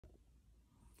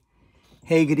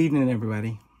Hey, good evening,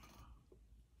 everybody.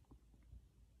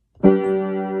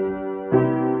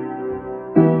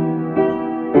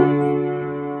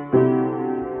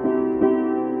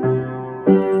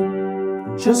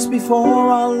 Just before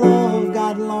our love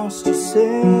got lost, you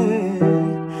said,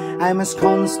 I'm as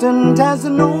constant as the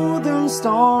northern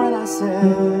star. And I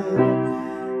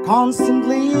said,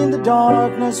 constantly in the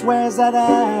darkness, where's that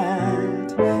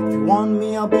at? If you want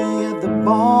me, I'll be at the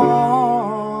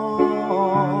bar,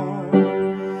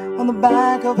 on the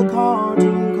back of a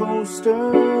cartoon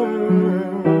coaster,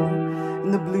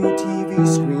 in the blue TV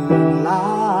screen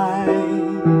light.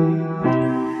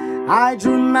 I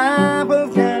drew a map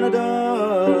of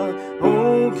Canada,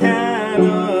 oh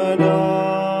Canada,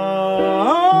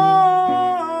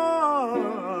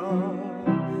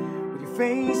 with your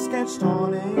face sketched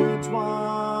on it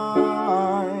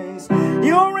twice.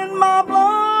 You're in my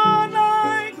blood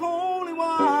like holy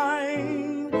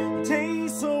wine. You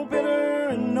taste so bitter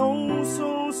and oh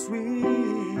so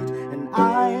sweet, and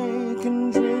I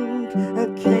can drink a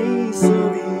case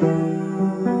of you,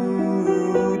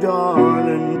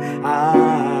 darling. I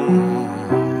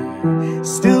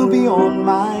still be on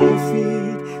my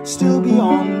feet, still be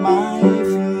on my feet.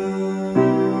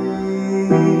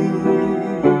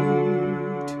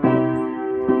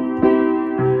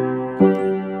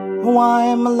 Oh, I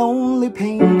am a lonely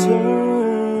painter.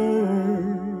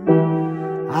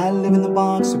 I live in the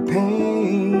box of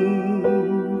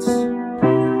paints.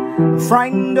 I'm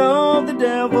frightened of the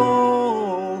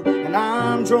devil, and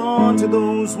I'm drawn to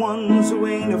those ones who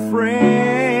ain't afraid.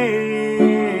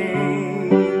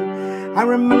 I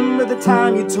remember the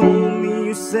time you told me,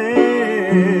 you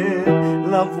said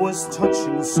love was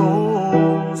touching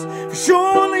souls. For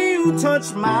surely you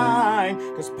touched mine,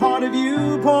 'cause part of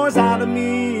you pours out of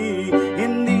me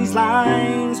in these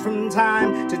lines from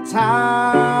time to time.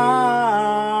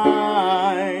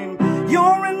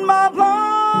 You're in my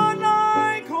blood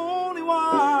like holy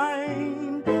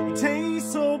wine. You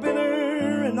taste so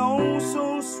bitter and oh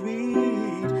so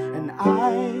sweet, and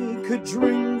I could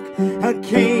drink a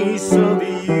case of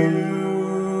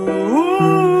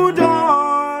you,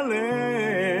 darling,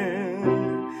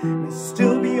 and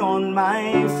still be on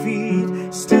my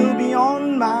feet, still be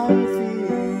on my feet.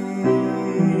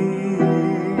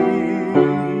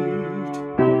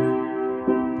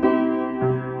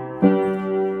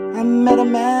 I met a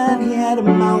man, he had a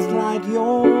mouth like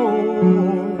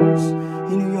yours.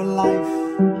 He knew your life,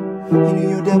 he knew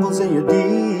your devils and your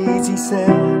deeds. He said,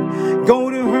 go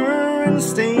to her and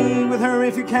stay with her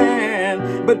if you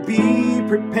can, but be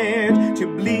prepared to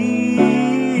bleed.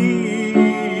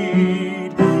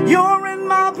 You're in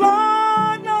my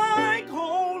blood like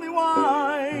holy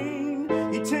wine.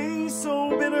 You taste so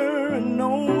bitter and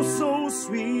oh so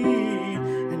sweet,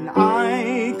 and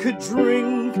I could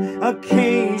drink a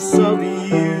case of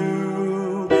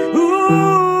you.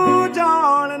 Ooh,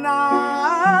 darling,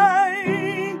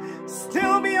 I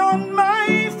still be on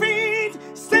my feet,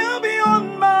 still be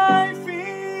on my feet.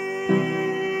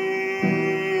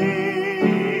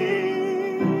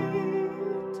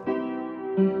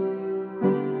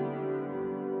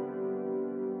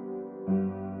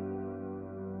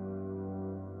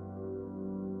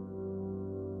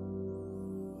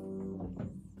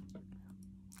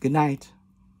 Good night.